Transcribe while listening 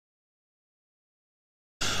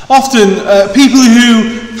Often, people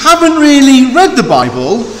who haven't really read the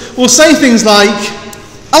Bible will say things like,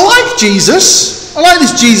 I like Jesus, I like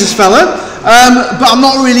this Jesus fella, but I'm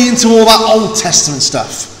not really into all that Old Testament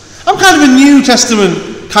stuff. I'm kind of a New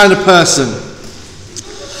Testament kind of person.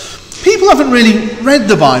 People who haven't really read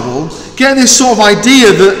the Bible get this sort of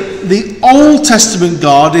idea that the Old Testament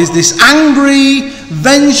God is this angry,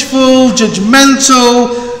 vengeful,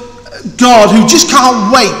 judgmental God who just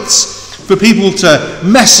can't wait for people to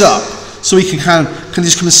mess up so he can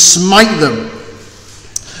just come and smite them.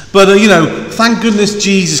 But, thank goodness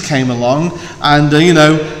Jesus came along and,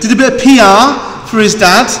 did a bit of PR for his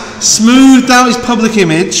dad, smoothed out his public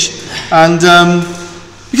image, and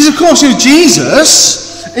because, of course, Jesus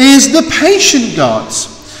is the patient God.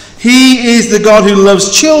 He is the God who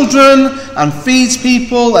loves children and feeds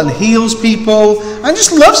people and heals people and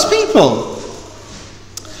just loves people.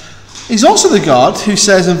 He's also the God who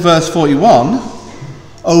says in verse 41,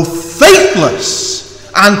 O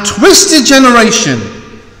faithless and twisted generation,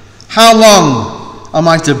 how long am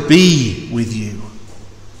I to be with you?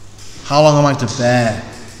 How long am I to bear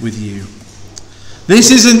with you?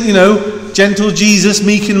 This isn't, gentle Jesus,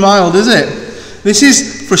 meek and mild, is it? This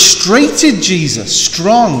is frustrated Jesus,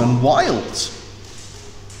 strong and wild.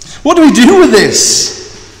 What do we do with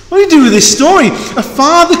this? What do we do with this story? A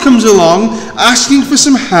father comes along asking for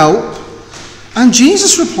some help, and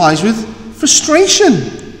Jesus replies with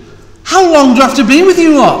frustration. How long do I have to be with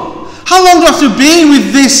you lot? How long do I have to be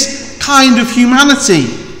with this kind of humanity?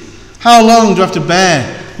 How long do I have to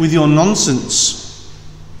bear with your nonsense?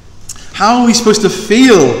 How are we supposed to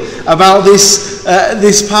feel about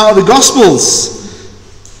this part of the Gospels?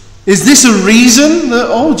 Is this a reason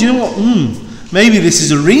that, do you know what? Maybe this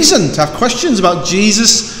is a reason to have questions about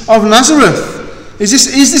Jesus of Nazareth. Is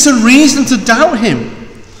this a reason to doubt him?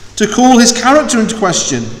 To call his character into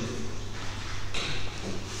question?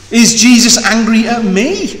 Is Jesus angry at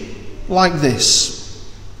me like this?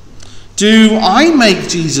 Do I make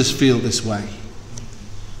Jesus feel this way?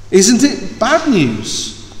 Isn't it bad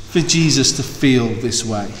news for Jesus to feel this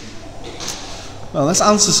way? Well, let's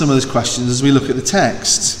answer some of those questions as we look at the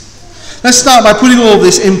text. Let's start by putting all of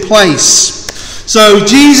this in place. So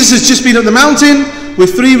Jesus has just been up the mountain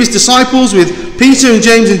with three of his disciples, with Peter and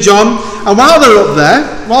James and John, and while they're up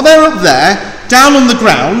there, down on the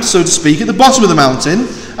ground, so to speak, at the bottom of the mountain,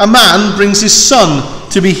 a man brings his son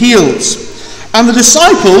to be healed. And the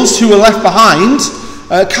disciples who were left behind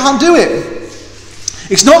can't do it.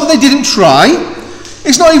 It's not that they didn't try.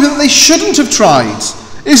 It's not even that they shouldn't have tried.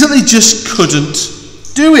 It's that they just couldn't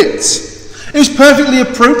do it. It was perfectly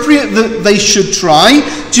appropriate that they should try.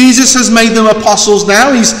 Jesus has made them apostles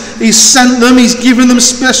now. He's sent them. He's given them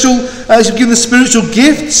he's given them spiritual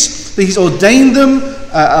gifts that he's ordained them,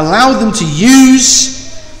 allowed them to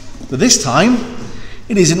use. But this time,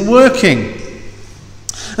 it isn't working.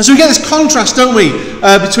 And so we get this contrast, don't we,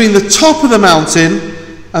 between the top of the mountain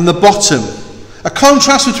and the bottom. A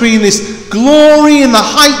contrast between this glory in the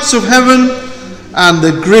heights of heaven and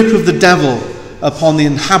the grip of the devil upon the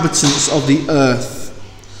inhabitants of the earth.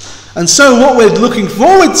 And so what we're looking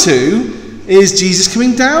forward to is Jesus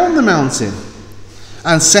coming down the mountain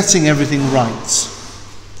and setting everything right.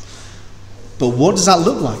 But what does that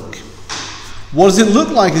look like? What does it look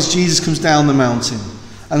like as Jesus comes down the mountain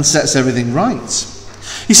and sets everything right?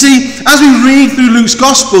 You see, as we read through Luke's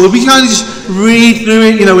Gospel, if we kind of just read through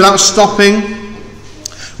it, without stopping,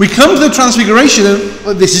 we come to the Transfiguration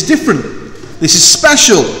and this is different. This is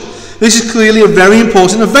special. This is clearly a very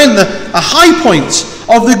important event, a high point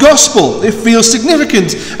of the Gospel. It feels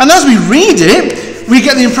significant. And as we read it, we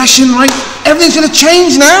get the impression like everything's going to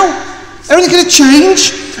change now. Everything's going to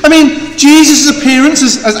change. I mean, Jesus' appearance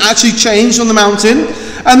has actually changed on the mountain.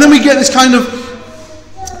 And then we get this kind of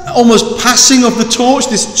almost passing of the torch,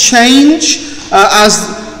 this change as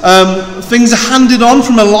things are handed on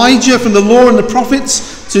from Elijah, from the law and the prophets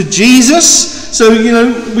to Jesus. So,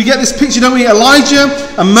 we get this picture, don't we? Elijah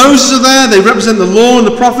and Moses are there. They represent the law and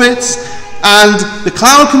the prophets. And the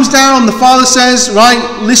cloud comes down. The Father says, right,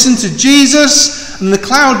 listen to Jesus. And the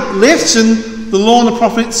cloud lifts and the law and the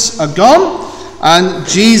prophets are gone. And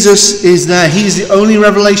Jesus is there. He's the only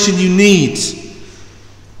revelation you need.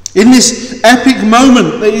 In this epic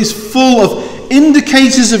moment that is full of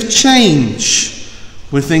indicators of change,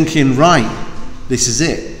 we're thinking, right, this is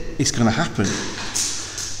it. It's going to happen.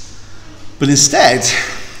 But instead,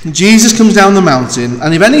 Jesus comes down the mountain,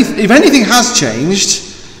 and if anything has changed,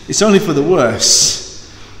 it's only for the worse.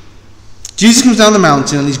 Jesus comes down the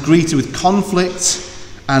mountain and he's greeted with conflict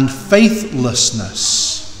and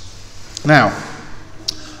faithlessness. Now,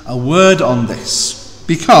 a word on this,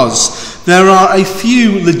 because there are a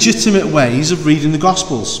few legitimate ways of reading the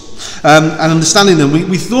Gospels and understanding them.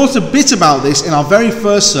 We thought a bit about this in our very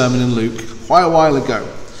first sermon in Luke quite a while ago.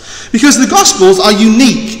 Because the Gospels are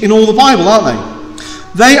unique in all the Bible, aren't they?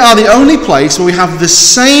 They are the only place where we have the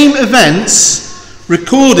same events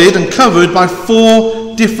recorded and covered by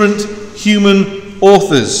 4 different human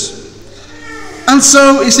authors. And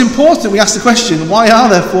so it's important we ask the question, why are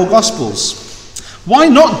there 4 Gospels? Why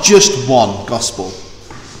not just one Gospel?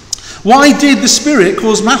 Why did the Spirit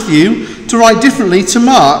cause Matthew to write differently to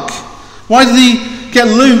Mark? Why did he get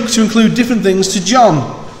Luke to include different things to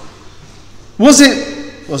John? Was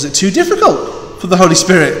it too difficult for the Holy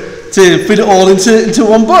Spirit to fit it all into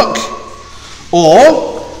one book?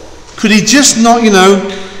 Or could he just not,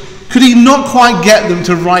 could he not quite get them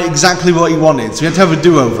to write exactly what he wanted? So he had to have a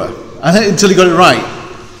do-over until he got it right?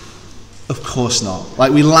 Of course not.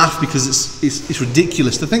 Like, we laugh because it's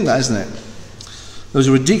ridiculous to think that, isn't it? Those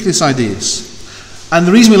are ridiculous ideas. And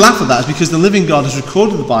the reason we laugh at that is because the living God has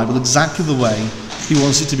recorded the Bible exactly the way he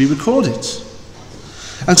wants it to be recorded.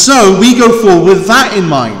 And so we go forward with that in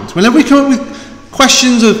mind. Whenever we come up with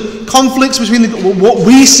questions of conflicts between what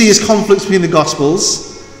we see as conflicts between the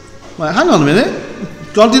Gospels, like, hang on a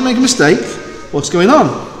minute, God didn't make a mistake. What's going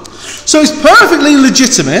on? So it's perfectly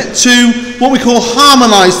legitimate to what we call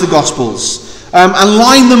harmonise the Gospels and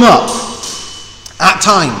line them up at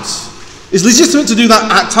times. It's legitimate to do that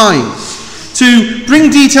at times. To bring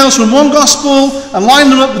details from one Gospel and line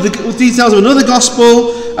them up with the details of another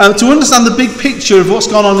Gospel to understand the big picture of what's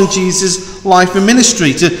gone on in Jesus' life and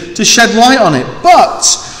ministry, to shed light on it. But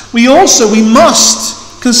we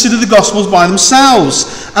must consider the Gospels by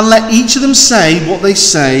themselves and let each of them say what they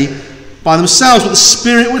say by themselves, what the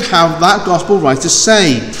Spirit would have that Gospel writer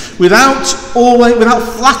say, without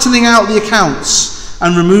flattening out the accounts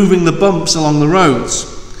and removing the bumps along the roads.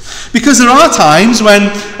 Because there are times when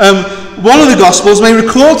one of the Gospels may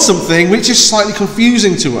record something which is slightly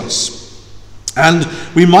confusing to us. And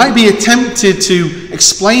we might be tempted to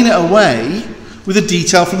explain it away with a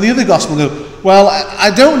detail from the other Gospel and go, well,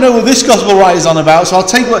 I don't know what this Gospel writer's on about, so I'll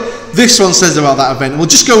take what this one says about that event, and we'll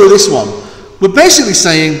just go with this one. We're basically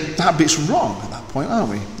saying that bit's wrong at that point,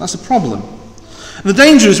 aren't we? That's a problem. And the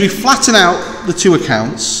danger is we flatten out the 2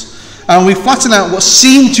 accounts, and we flatten out what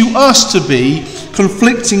seem to us to be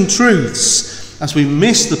conflicting truths as we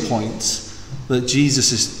miss the point that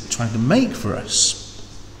Jesus is trying to make for us.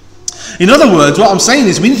 In other words, what I'm saying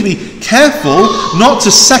is we need to be careful not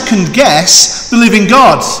to second guess the living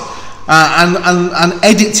God and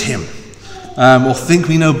edit him or think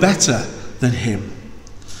we know better than him.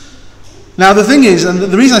 Now the thing is, and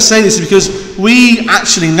the reason I say this is because we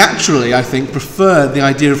actually naturally, I think, prefer the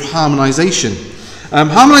idea of harmonisation.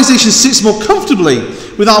 Harmonisation sits more comfortably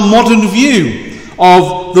with our modern view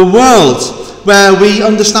of the world, where we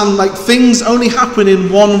understand like things only happen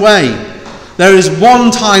in one way. There is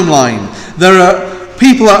one timeline.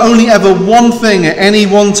 People are only ever one thing at any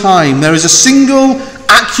one time. There is a single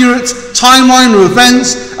accurate timeline of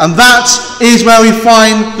events, and that is where we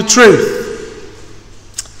find the truth.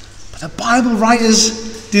 But the Bible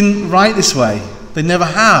writers didn't write this way. They never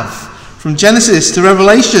have. From Genesis to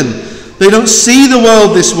Revelation, they don't see the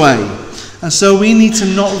world this way. And so we need to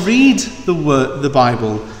not read the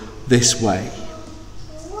Bible this way.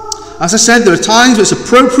 As I said, there are times where it's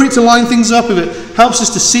appropriate to line things up if it helps us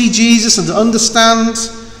to see Jesus and to understand.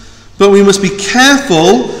 But we must be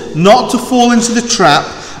careful not to fall into the trap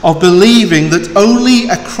of believing that only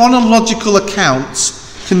a chronological account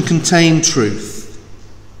can contain truth.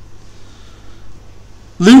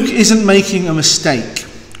 Luke isn't making a mistake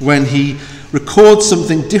when he records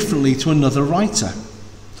something differently to another writer.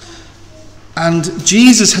 And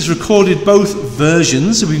Jesus has recorded both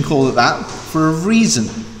versions, if we can call it that, for a reason.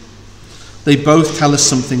 They both tell us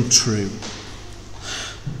something true.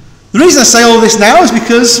 The reason I say all this now is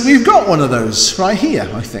because we've got one of those right here,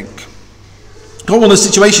 I think. Got one of those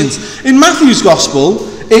situations. In Matthew's Gospel,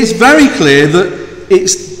 it's very clear that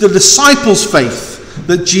it's the disciples' faith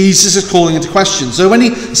that Jesus is calling into question. So when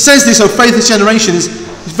he says this, faithless generation, is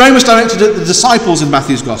very much directed at the disciples in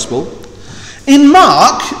Matthew's Gospel. In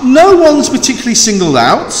Mark, no one's particularly singled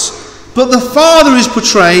out, but the Father is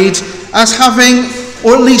portrayed as having,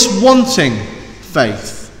 or at least wanting,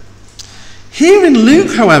 faith. Here in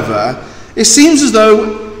Luke, however, it seems as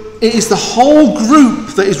though it is the whole group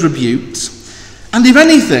that is rebuked, and if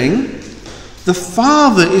anything, the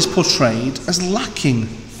Father is portrayed as lacking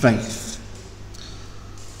faith.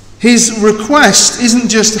 His request isn't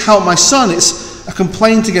just to help my son, it's a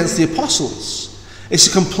complaint against the apostles. It's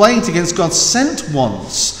a complaint against God's sent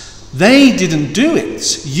ones. They didn't do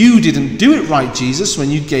it. You didn't do it right, Jesus, when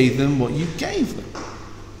you gave them what you gave them.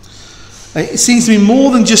 It seems to be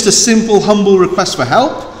more than just a simple, humble request for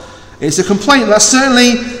help. It's a complaint. That's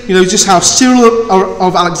certainly, just how Cyril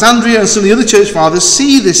of Alexandria and some of the other church fathers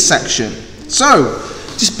see this section. So,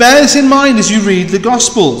 just bear this in mind as you read the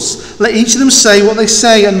Gospels. Let each of them say what they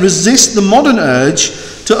say and resist the modern urge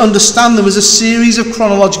to understand them as a series of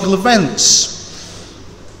chronological events.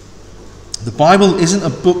 The Bible isn't a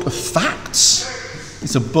book of facts.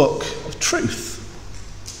 It's a book of truth.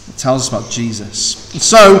 It tells us about Jesus. And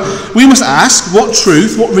so, we must ask what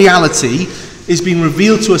truth, what reality is being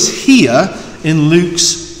revealed to us here in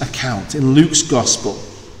Luke's account, in Luke's Gospel.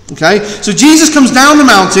 Okay? So Jesus comes down the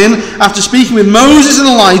mountain after speaking with Moses and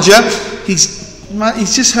Elijah. He's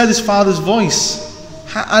just heard his father's voice.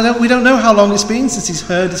 We don't know how long it's been since he's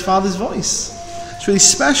heard his father's voice. It's really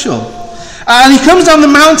special. And he comes down the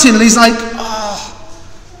mountain and he's like, oh,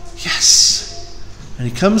 yes. And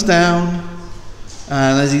he comes down,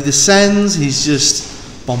 and as he descends, he's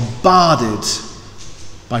just bombarded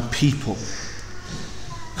by people.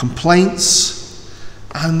 Complaints.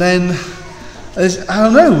 And then,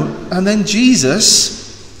 and then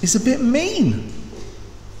Jesus is a bit mean.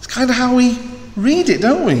 It's kind of how we read it,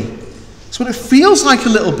 don't we? It's what it feels like a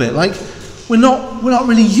little bit. Like we're not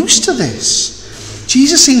really used to this.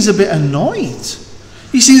 Jesus seems a bit annoyed.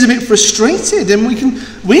 He seems a bit frustrated, and we can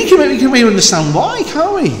maybe understand why,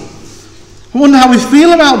 can't we? I wonder how we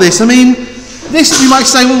feel about this. I mean, we might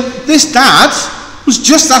say, well, this dad was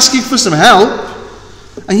just asking for some help,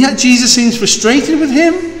 and yet Jesus seems frustrated with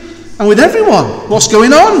him and with everyone. What's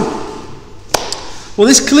going on? Well,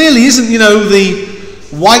 this clearly isn't, the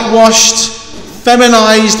whitewashed,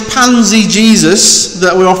 feminized, pansy Jesus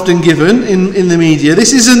that we're often given in the media.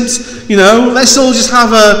 This isn't, let's all just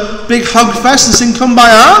have a big hug fest and sing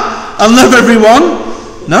Kumbaya and love everyone.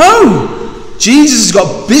 No. Jesus has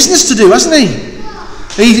got business to do, hasn't he?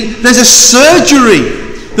 There's a surgery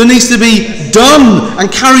that needs to be done and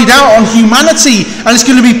carried out on humanity, and it's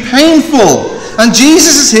going to be painful. And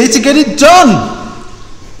Jesus is here to get it done.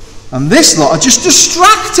 And this lot are just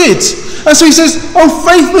distracted. And so he says, oh,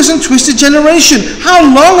 faithless and twisted generation, how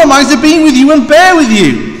long am I to be with you and bear with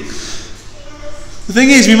you? The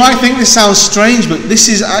thing is, we might think this sounds strange, but this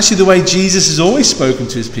is actually the way Jesus has always spoken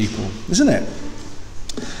to his people, isn't it?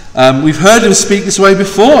 We've heard him speak this way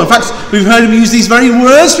before. In fact, we've heard him use these very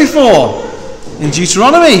words before in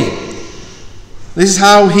Deuteronomy. This is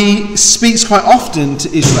how he speaks quite often to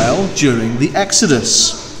Israel during the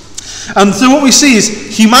Exodus. And so what we see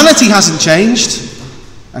is humanity hasn't changed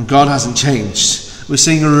and God hasn't changed. We're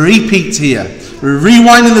seeing a repeat here. We're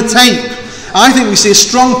rewinding the tape. I think we see a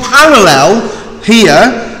strong parallel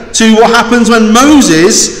here to what happens when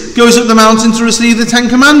Moses goes up the mountain to receive the Ten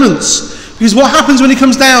Commandments. Because what happens when he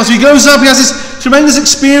comes down? So he goes up, he has this tremendous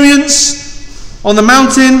experience on the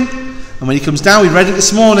mountain, and when he comes down, we read it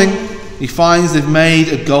this morning, he finds they've made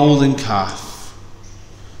a golden calf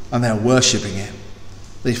and they're worshipping it.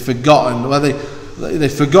 They've forgotten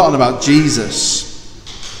about Jesus.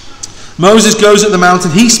 Moses goes up the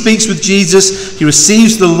mountain, he speaks with Jesus, he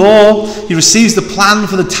receives the law, he receives the plan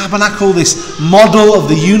for the tabernacle, this model of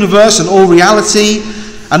the universe and all reality.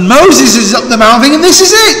 And Moses is up the mountain thinking, this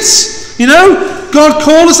is it! God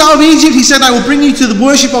called us out of Egypt. He said, I will bring you to the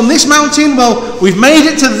worship on this mountain. Well, we've made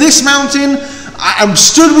it to this mountain. I'm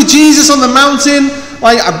stood with Jesus on the mountain.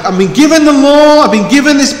 I've been given the law. I've been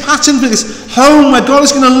given this pattern for this home where God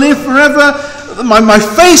is going to live forever. My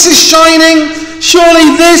face is shining.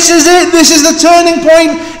 Surely this is it. This is the turning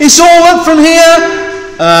point. It's all up from here.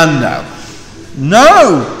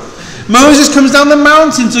 No. Moses comes down the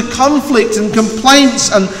mountain to conflict and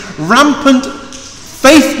complaints and rampant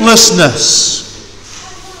faithlessness.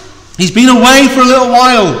 He's been away for a little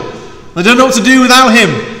while. They don't know what to do without him.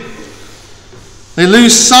 They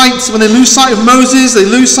lose sight. When they lose sight of Moses, they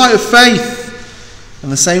lose sight of faith.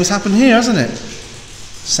 And the same has happened here, hasn't it?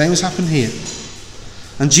 The same has happened here.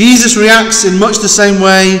 And Jesus reacts in much the same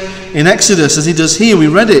way in Exodus as he does here. We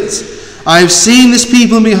read it. I have seen this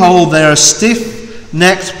people, and behold, they are a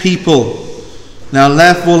stiff-necked people. Now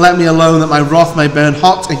therefore let me alone, that my wrath may burn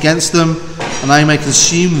hot against them, and I may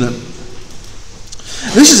consume them.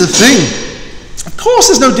 This is the thing. Of course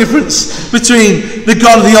there's no difference between the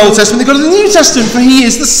God of the Old Testament and the God of the New Testament, for he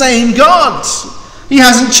is the same God. He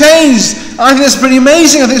hasn't changed. I think that's pretty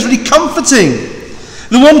amazing. I think it's really comforting.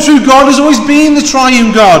 The one true God has always been the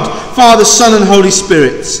triune God, Father, Son, and Holy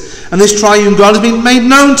Spirit. And this triune God has been made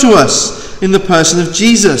known to us in the person of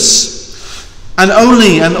Jesus. And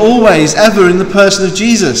only and always ever in the person of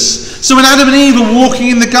Jesus. So when Adam and Eve are walking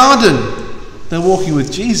in the garden, they're walking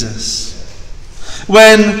with Jesus.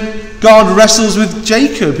 When God wrestles with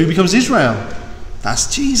Jacob, who becomes Israel,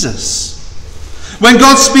 that's Jesus. When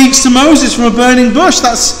God speaks to Moses from a burning bush,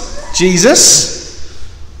 that's Jesus.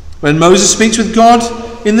 When Moses speaks with God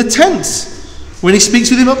in the tent, when he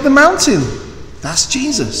speaks with him up the mountain, that's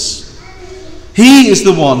Jesus. He is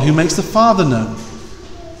the one who makes the Father known.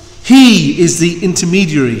 He is the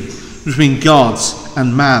intermediary between God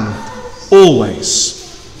and man, always.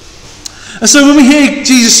 And so when we hear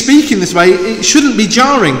Jesus speaking this way, it shouldn't be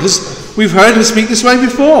jarring, because we've heard him speak this way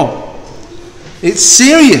before. It's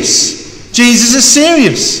serious. Jesus is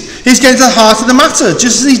serious. He's getting to the heart of the matter,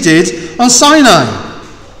 just as he did on Sinai.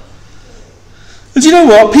 And do you know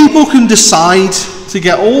what? People can decide to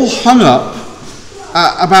get all hung up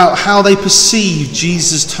about how they perceive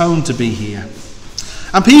Jesus' tone to be here.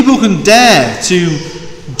 And people can dare to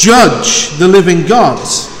judge the living God.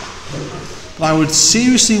 But I would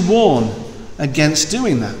seriously warn against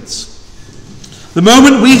doing that. The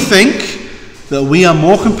moment we think that we are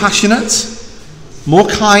more compassionate, more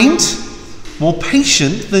kind, more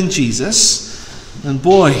patient than Jesus, then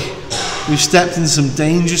boy, we've stepped into some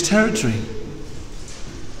dangerous territory.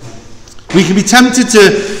 We can be tempted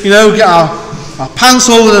to, get our pants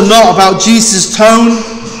all in a knot about Jesus' tone.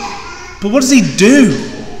 But what does he do?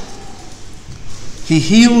 He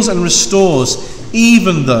heals and restores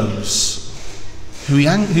even those who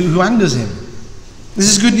angers him. This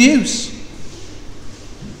is good news.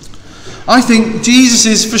 I think Jesus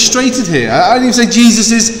is frustrated here. I don't even say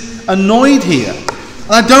Jesus is annoyed here.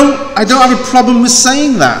 And I don't have a problem with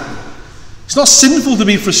saying that. It's not sinful to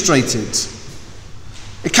be frustrated.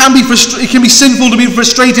 It can be sinful to be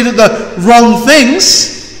frustrated at the wrong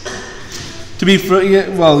things. We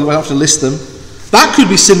don't have to list them. That could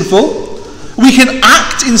be sinful. We can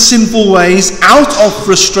act in sinful ways out of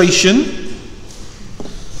frustration.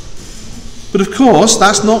 But of course,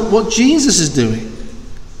 that's not what Jesus is doing.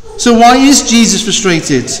 So why is Jesus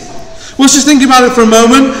frustrated? Well, let's just think about it for a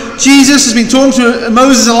moment. Jesus has been talking to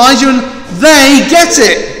Moses and Elijah, and they get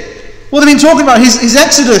it. What they've been talking about, his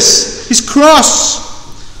exodus, his cross,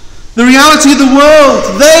 the reality of the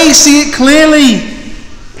world. They see it clearly.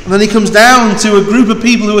 And then he comes down to a group of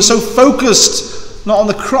people who are so focused, not on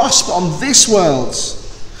the cross, but on this world.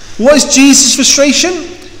 What is Jesus' frustration?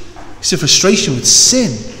 It's a frustration with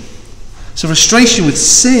sin. It's a frustration with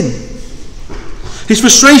sin. His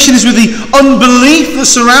frustration is with the unbelief that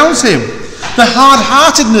surrounds him, the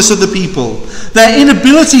hard-heartedness of the people, their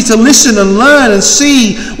inability to listen and learn and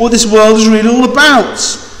see what this world is really all about,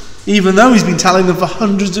 even though he's been telling them for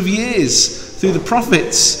hundreds of years through the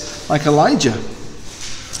prophets like Elijah.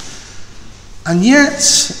 And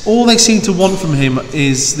yet, all they seem to want from him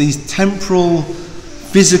is these temporal,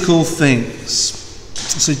 physical things.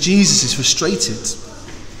 So Jesus is frustrated.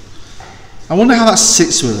 I wonder how that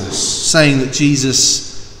sits with us, saying that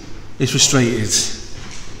Jesus is frustrated.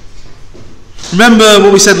 Remember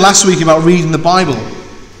what we said last week about reading the Bible.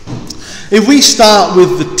 If we start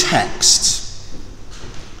with the text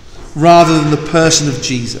rather than the person of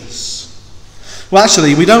Jesus, well,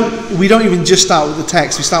 actually, we don't even just start with the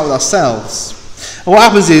text, we start with ourselves. And what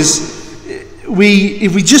happens is,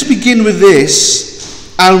 if we just begin with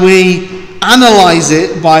this and we analyse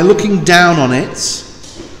it by looking down on it,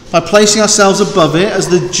 by placing ourselves above it as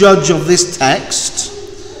the judge of this text,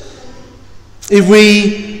 if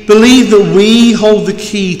we believe that we hold the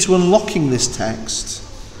key to unlocking this text,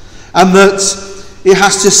 and that it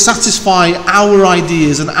has to satisfy our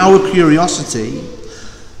ideas and our curiosity,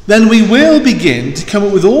 then we will begin to come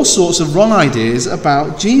up with all sorts of wrong ideas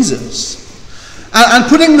about Jesus. And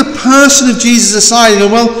putting the person of Jesus aside,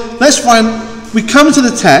 we come to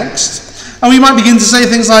the text, and we might begin to say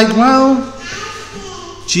things like,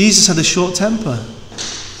 Jesus had a short temper.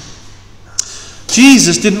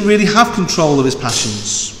 Jesus didn't really have control of his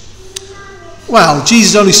passions. Well,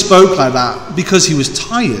 Jesus only spoke like that because he was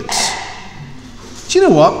tired. Do you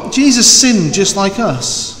know what? Jesus sinned just like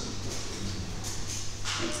us.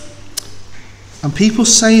 And people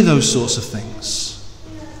say those sorts of things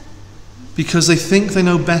because they think they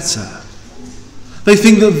know better. They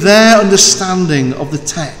think that their understanding of the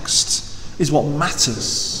text is what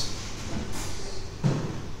matters.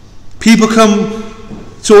 People come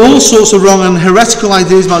to all sorts of wrong and heretical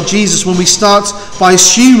ideas about Jesus when we start by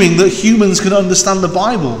assuming that humans can understand the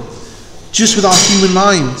Bible just with our human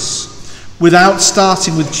minds, without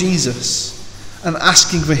starting with Jesus and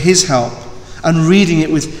asking for his help and reading it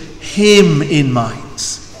with him in mind.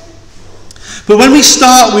 But when we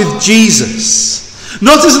start with Jesus,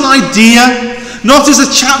 not as an idea, not as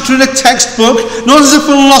a chapter in a textbook, not as a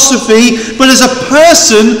philosophy, but as a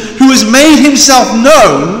person who has made himself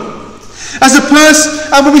known,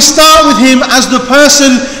 and when we start with him as the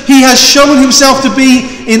person he has shown himself to be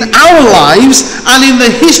in our lives and in the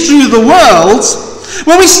history of the world,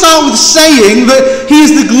 When we start with saying that he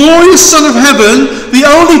is the glorious Son of Heaven, the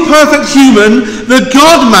only perfect human, the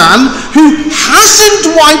God-man, who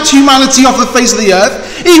hasn't wiped humanity off the face of the earth,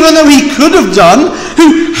 even though he could have done,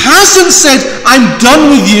 who hasn't said, I'm done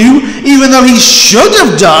with you, even though he should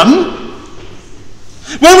have done,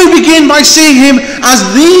 when we begin by seeing him as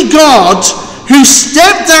the God who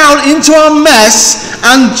stepped down into our mess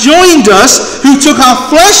and joined us, who took our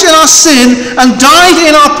flesh and our sin and died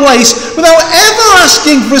in our place without ever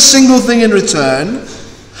asking for a single thing in return,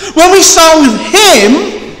 when we start with him,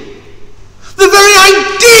 the very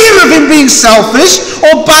idea of him being selfish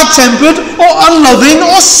or bad-tempered or unloving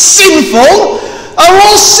or sinful are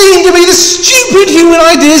all seen to be the stupid human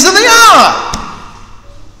ideas that they are.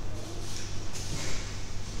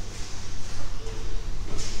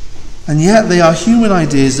 And yet they are human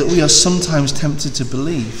ideas that we are sometimes tempted to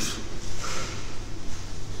believe.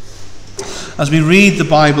 As we read the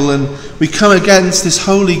Bible and we come against this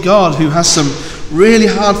holy God who has some really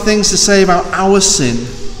hard things to say about our sin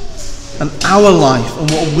and our life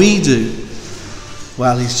and what we do,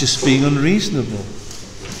 well, he's just being unreasonable.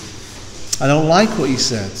 I don't like what he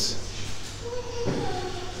says.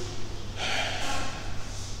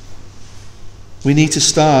 We need to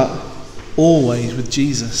start always with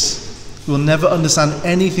Jesus. We'll never understand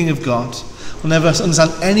anything of God. We'll never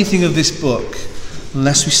understand anything of this book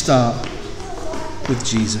unless we start with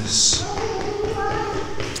Jesus.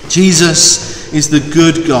 Jesus is the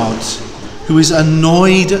good God who is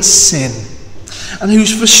annoyed at sin and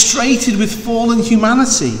who's frustrated with fallen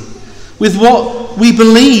humanity, with what we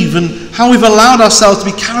believe and how we've allowed ourselves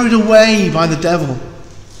to be carried away by the devil.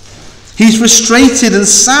 He's frustrated and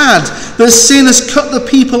sad that sin has cut the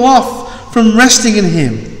people off from resting in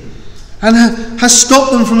him and has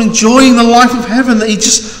stopped them from enjoying the life of heaven that he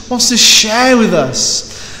just wants to share with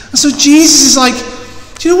us. And so Jesus is like,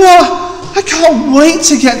 do you know what? I can't wait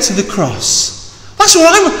to get to the cross. That's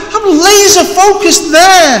what I'm laser focused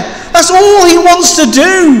there. That's all he wants to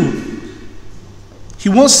do. He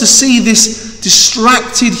wants to see this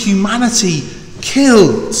distracted humanity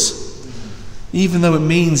killed, even though it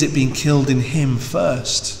means it being killed in him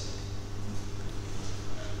first.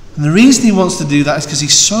 And the reason he wants to do that is because he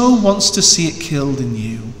so wants to see it killed in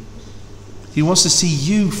you. He wants to see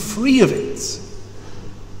you free of it.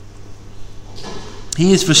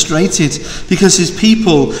 He is frustrated because his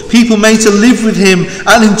people made to live with him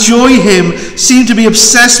and enjoy him, seem to be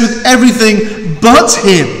obsessed with everything but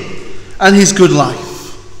him and his good life.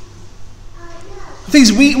 The thing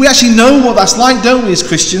is, we actually know what that's like, don't we, as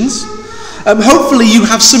Christians? Hopefully you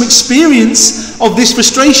have some experience of this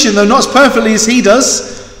frustration, though not as perfectly as he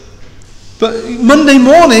does. But Monday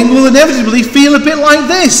morning will inevitably feel a bit like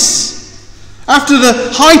this. After the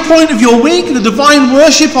high point of your week, the divine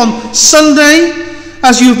worship on Sunday,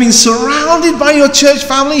 as you have been surrounded by your church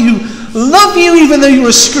family who love you even though you're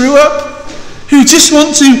a screw-up, who just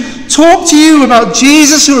want to talk to you about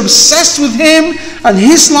Jesus, who are obsessed with him and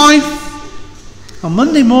his life, on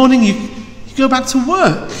Monday morning you go back to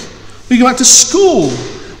work, you go back to school,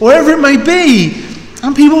 wherever it may be,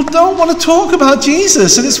 and people don't want to talk about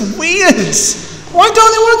Jesus, and it's weird. Why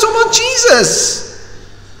don't they want to talk about Jesus?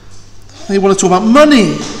 They want to talk about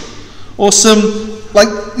money, or some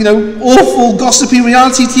awful gossipy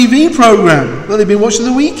reality TV program that they've been watching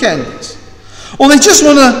the weekend, or they just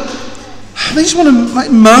want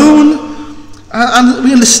to moan, and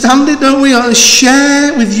we understand it, don't we? And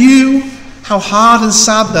share with you how hard and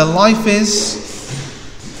sad their life is.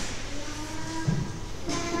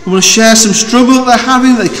 We want to share some struggle that they're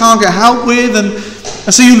having that they can't get help with, and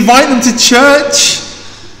so you invite them to church.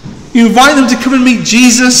 You invite them to come and meet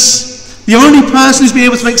Jesus, the only person who's been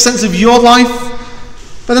able to make sense of your life,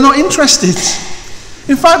 but they're not interested.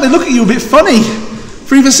 In fact, they look at you a bit funny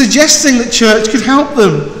for even suggesting that church could help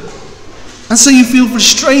them. And so you feel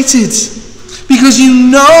frustrated because you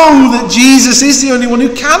know that Jesus is the only one who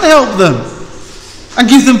can help them and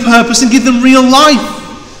give them purpose and give them real life.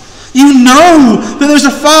 You know that there's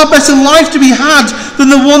a far better life to be had than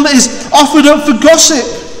the one that is offered up for gossip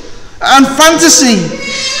and fantasy,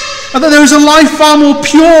 and that there is a life far more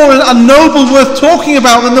pure and noble worth talking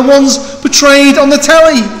about than the ones portrayed on the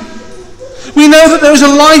telly. We know that there is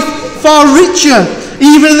a life far richer,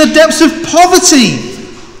 even in the depths of poverty,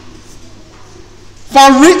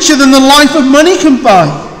 far richer than the life of money can buy.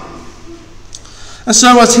 And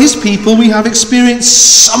so as his people, we have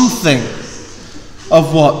experienced something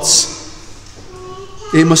of what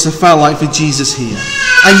it must have felt like for Jesus here.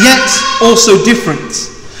 And yet also different,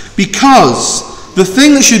 because the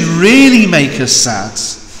thing that should really make us sad,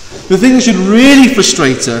 the thing that should really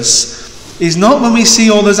frustrate us, is not when we see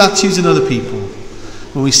all those attitudes in other people,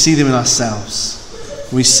 when we see them in ourselves.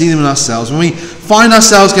 when we see them in ourselves, when we find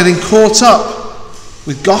ourselves getting caught up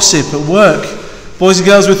with gossip at work. Boys and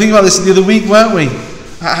girls, we were thinking about this the other week, weren't we?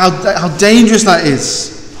 How dangerous that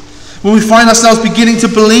is. When we find ourselves beginning to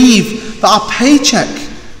believe that our paycheck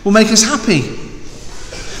will make us happy.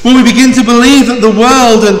 When we begin to believe that the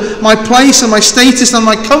world and my place and my status and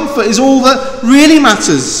my comfort is all that really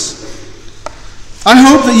matters. I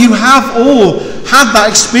hope that you have all had that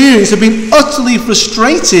experience of being utterly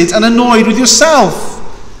frustrated and annoyed with yourself,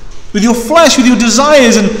 with your flesh, with your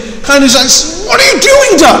desires, and kind of like, what are you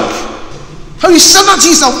doing, Doug? How you said that to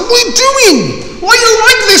yourself? What are you doing? Why are you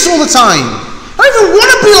like this all the time? I don't even want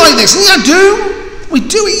to be like this. And I do. We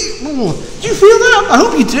do it. Oh, do you feel that? I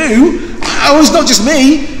hope you do. Oh, it's not just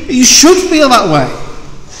me. You should feel that way.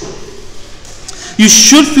 You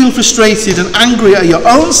should feel frustrated and angry at your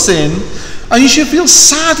own sin, and you should feel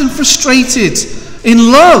sad and frustrated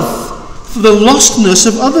in love for the lostness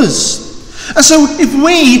of others. And so if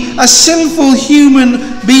we, as sinful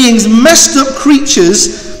human beings, messed up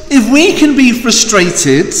creatures, if we can be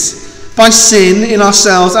frustrated by sin in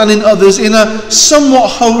ourselves and in others in a somewhat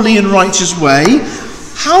holy and righteous way,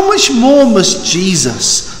 how much more must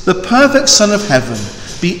Jesus, the perfect Son of Heaven,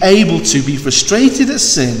 be able to be frustrated at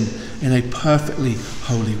sin in a perfectly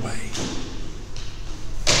holy way?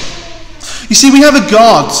 You see, we have a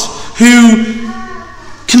God who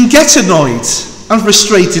can get annoyed and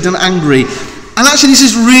frustrated and angry. And actually, this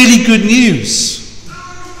is really good news.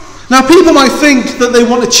 Now, people might think that they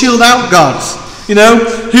want a chilled out God,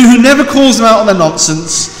 who never calls them out on their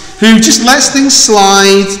nonsense, who just lets things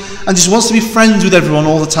slide and just wants to be friends with everyone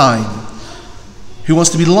all the time, who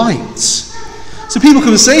wants to be liked. So people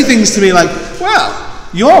come and say things to me like, well,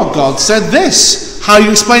 your God said this. How do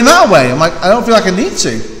you explain that away? I'm like, I don't feel like I need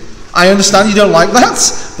to. I understand you don't like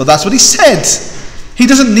that, but that's what he said. He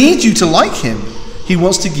doesn't need you to like him. He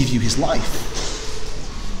wants to give you his life.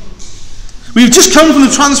 We've just come from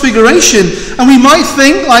the Transfiguration, and we might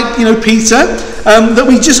think, like Peter,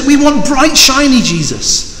 that we want bright, shiny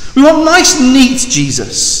Jesus. We want nice, neat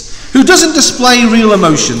Jesus, who doesn't display real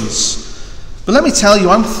emotions. But let me tell you,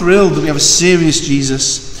 I'm thrilled that we have a serious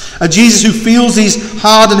Jesus, a Jesus who feels these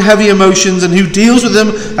hard and heavy emotions and who deals with them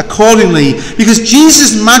accordingly, because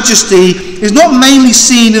Jesus' majesty is not mainly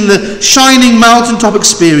seen in the shining mountaintop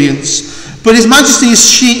experience, but his majesty is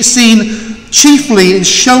seen chiefly in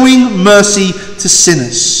showing mercy to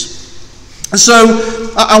sinners. And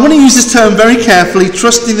so I want to use this term very carefully,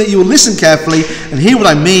 trusting that you will listen carefully and hear what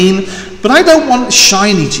I mean. But I don't want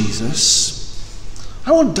shiny Jesus.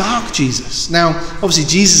 I want dark Jesus. Now, obviously,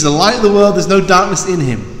 Jesus is the light of the world. There's no darkness in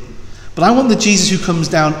him. But I want the Jesus who comes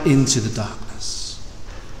down into the darkness.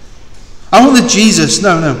 I want the Jesus,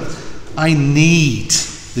 I need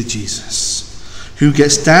the Jesus who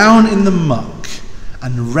gets down in the muck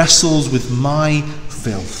and wrestles with my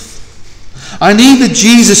filth. I need the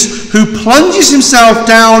Jesus who plunges himself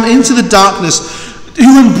down into the darkness,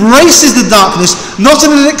 who embraces the darkness, not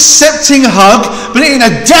in an accepting hug, but in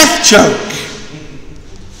a death choke.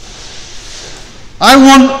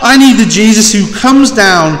 I need the Jesus who comes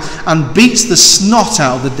down and beats the snot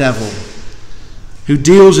out of the devil, who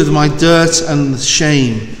deals with my dirt and the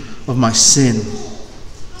shame of my sin.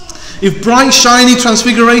 If bright, shiny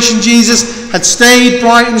Transfiguration Jesus had stayed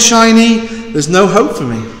bright and shiny, there's no hope for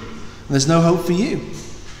me. And there's no hope for you.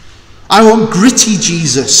 I want gritty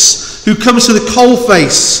Jesus, who comes to the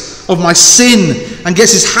coalface of my sin and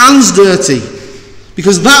gets his hands dirty,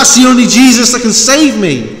 because that's the only Jesus that can save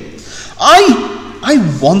me. I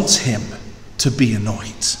want him to be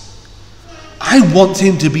annoyed. I want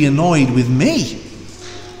him to be annoyed with me.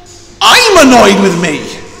 I'm annoyed with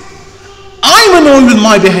me. I'm annoyed with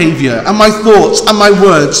my behavior and my thoughts and my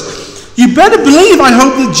words. You better believe, I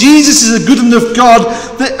hope, that Jesus is a good enough God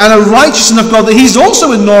and a righteous enough God that he's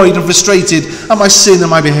also annoyed and frustrated at my sin and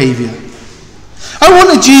my behavior. I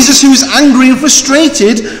want a Jesus who is angry and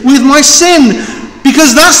frustrated with my sin,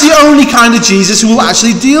 because that's the only kind of Jesus who will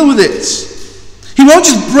actually deal with it. He won't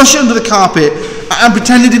just brush it under the carpet and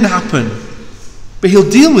pretend it didn't happen, but he'll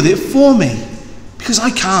deal with it for me, because I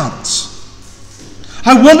can't.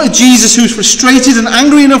 I want a Jesus who's frustrated and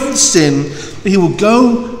angry enough with sin that he will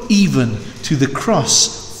go even to the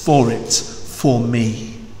cross for it, for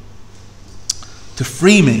me. To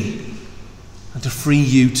free me and to free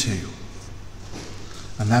you too.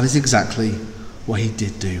 And that is exactly what he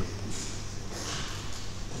did do.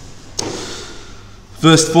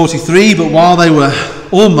 Verse 43, but while they were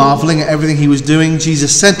all marveling at everything he was doing,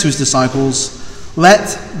 Jesus said to his disciples,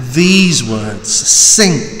 let these words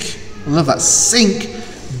sink. I love that. Sink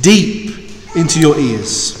deep into your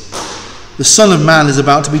ears. The Son of Man is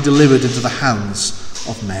about to be delivered into the hands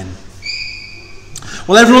of men.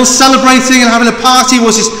 While everyone's celebrating and having a party,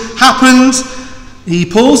 what's just happened, he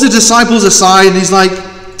pulls the disciples aside and he's like,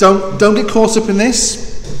 don't get caught up in this.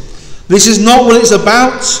 This is not what it's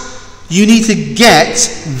about. You need to get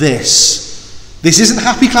this. This isn't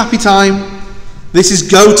happy clappy time. This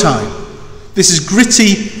is go time. This is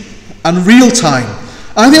gritty and real time.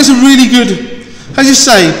 And I think that's a really good, as you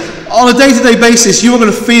say, on a day-to-day basis, you are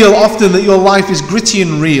going to feel often that your life is gritty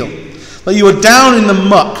and real. That you are down in the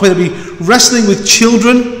muck, whether it be wrestling with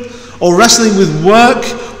children, or wrestling with work,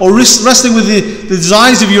 or wrestling with the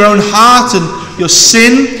desires of your own heart and your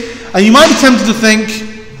sin. And you might be tempted to think,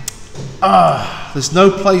 there's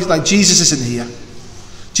no place, like Jesus isn't here.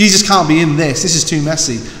 Jesus can't be in this. This is too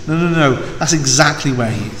messy. No. That's exactly where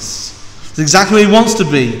he is. It's exactly where he wants to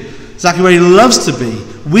be. Exactly where he loves to be,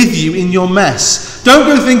 with you in your mess. Don't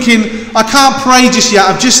go thinking, I can't pray just yet.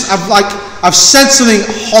 I've said something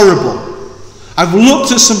horrible. I've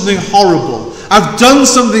looked at something horrible. I've done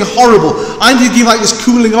something horrible. I need to give like this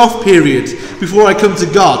cooling off period before I come to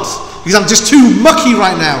God, because I'm just too mucky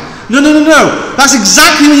right now. No. That's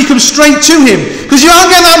exactly when you come straight to him, because you aren't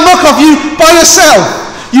getting that muck off you by yourself.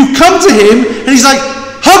 You come to him and he's like,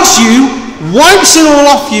 hugs you, wipes it all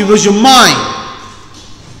off you, goes, you're mine.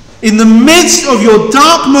 In the midst of your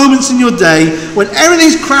dark moments in your day, when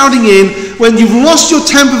everything's crowding in, when you've lost your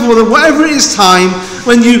temper for whatever it is time,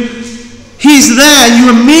 when he's there and you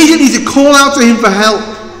immediately need to call out to him for help.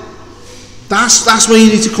 That's where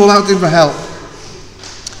you need to call out to him for help.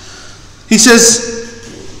 He says,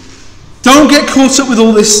 don't get caught up with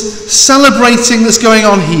all this celebrating that's going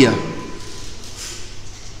on here.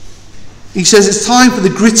 He says it's time for the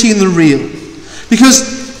gritty and the real.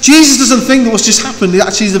 Because Jesus doesn't think that what's just happened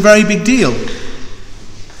actually is a very big deal.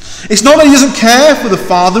 It's not that he doesn't care for the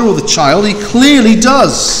father or the child. He clearly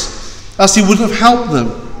does, else he wouldn't have helped them.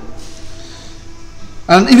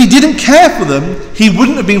 And if he didn't care for them, he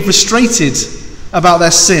wouldn't have been frustrated about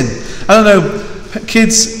their sin. I don't know,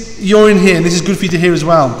 kids, you're in here, and this is good for you to hear as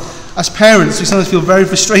well. As parents, we sometimes feel very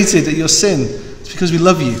frustrated at your sin. It's because we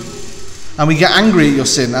love you. And we get angry at your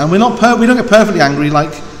sin. And we don't get perfectly angry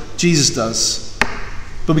like Jesus does.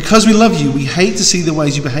 But because we love you, we hate to see the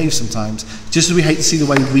ways you behave sometimes, just as we hate to see the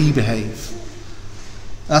way we behave.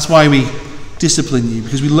 That's why we discipline you,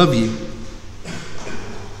 because we love you.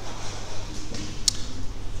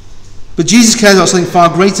 But Jesus cares about something far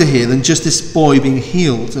greater here than just this boy being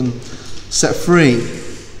healed and set free.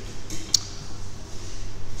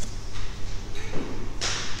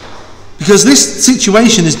 Because this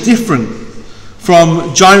situation is different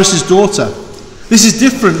from Jairus' daughter. This is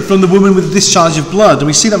different from the woman with the discharge of blood. And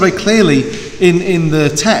we see that very clearly in the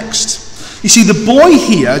text. You see, the boy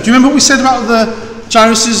here, do you remember what we said about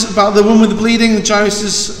the woman with the bleeding and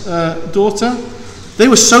Jairus' daughter? They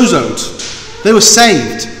were sozoed. They were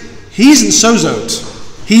saved. He isn't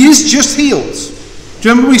sozoed. He is just healed. Do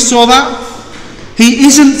you remember we saw that? He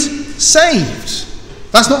isn't saved.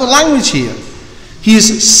 That's not the language here. He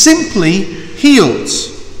is simply healed.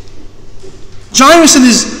 Jairus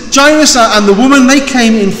and the woman, they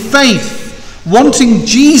came in faith, wanting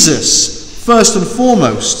Jesus first and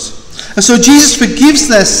foremost. And so Jesus forgives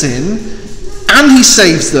their sin, and he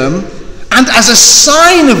saves them, and as a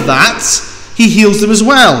sign of that, he heals them as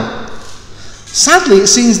well. Sadly, it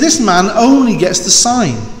seems this man only gets the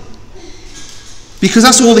sign, because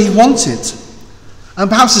that's all he wanted. And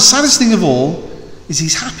perhaps the saddest thing of all is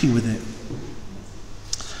he's happy with it.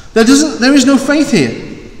 There is no faith here.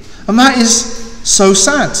 And that is so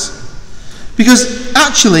sad. Because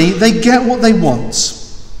actually, they get what they want.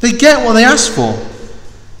 They get what they asked for.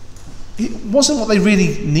 It wasn't what they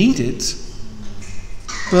really needed.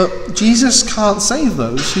 But Jesus can't save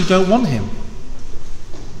those who don't want him.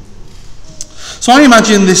 So I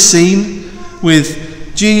imagine this scene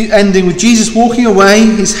ending with Jesus walking away,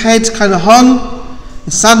 his head kind of hung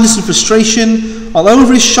in sadness and frustration. All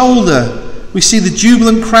over his shoulder, we see the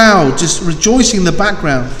jubilant crowd just rejoicing in the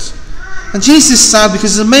background. And Jesus is sad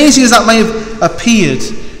because, as amazing as that may have appeared,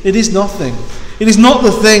 it is nothing. It is not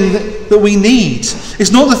the thing that we need.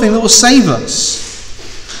 It's not the thing that will save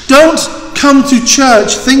us. Don't come to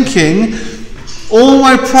church thinking all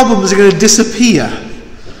my problems are going to disappear.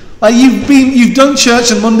 Like you've done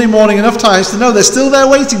church on Monday morning enough times to know they're still there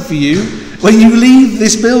waiting for you when you leave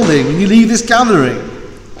this building, when you leave this gathering.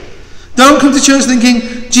 Don't come to church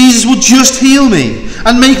thinking Jesus will just heal me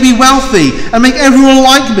and make me wealthy and make everyone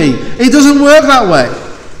like me. It doesn't work that way.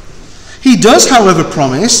 He does, however,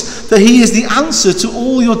 promise that he is the answer to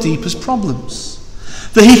all your deepest problems.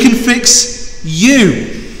 That he can fix you.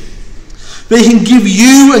 That he can give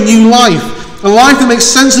you a new life. A life that makes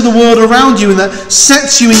sense of the world around you and that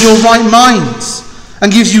sets you in your right mind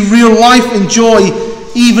and gives you real life and joy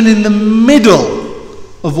even in the middle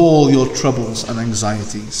of all your troubles and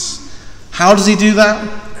anxieties. How does he do that?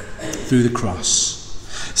 Through the cross.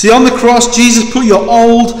 See, on the cross, Jesus put your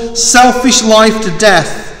old, selfish life to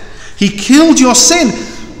death. He killed your sin.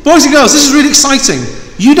 Boys and girls, this is really exciting.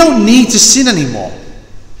 You don't need to sin anymore.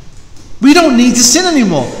 We don't need to sin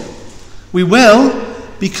anymore. We will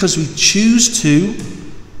because we choose to,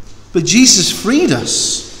 but Jesus freed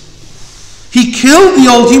us. He killed the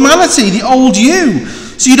old humanity, the old you,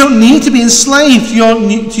 so you don't need to be enslaved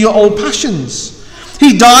to your old passions.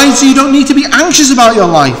 He died so you don't need to be anxious about your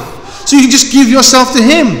life, so you can just give yourself to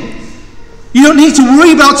him. You don't need to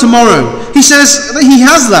worry about tomorrow. He says that he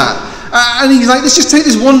has that. And he's like, let's just take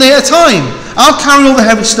this one day at a time. I'll carry all the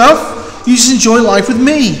heavy stuff. You just enjoy life with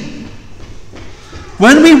me.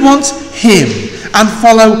 When we want him and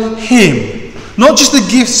follow him, not just the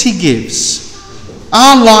gifts he gives,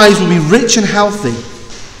 our lives will be rich and healthy.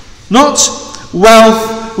 Not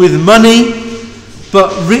wealth with money,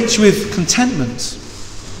 but rich with contentment.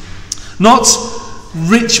 Not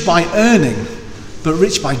rich by earning, but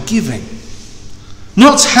rich by giving.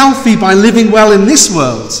 Not healthy by living well in this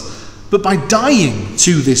world, but by dying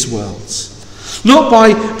to this world. Not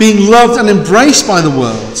by being loved and embraced by the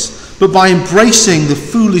world, but by embracing the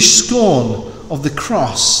foolish scorn of the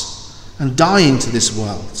cross and dying to this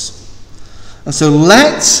world. And so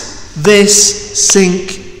let this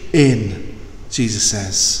sink in, Jesus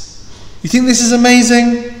says. You think this is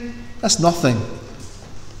amazing? That's nothing.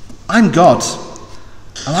 I'm God,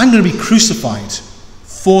 and I'm going to be crucified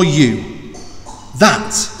for you. That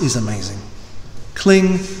is amazing.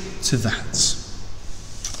 Cling to that.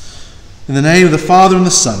 In the name of the Father and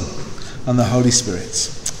the Son and the Holy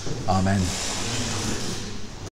Spirit. Amen.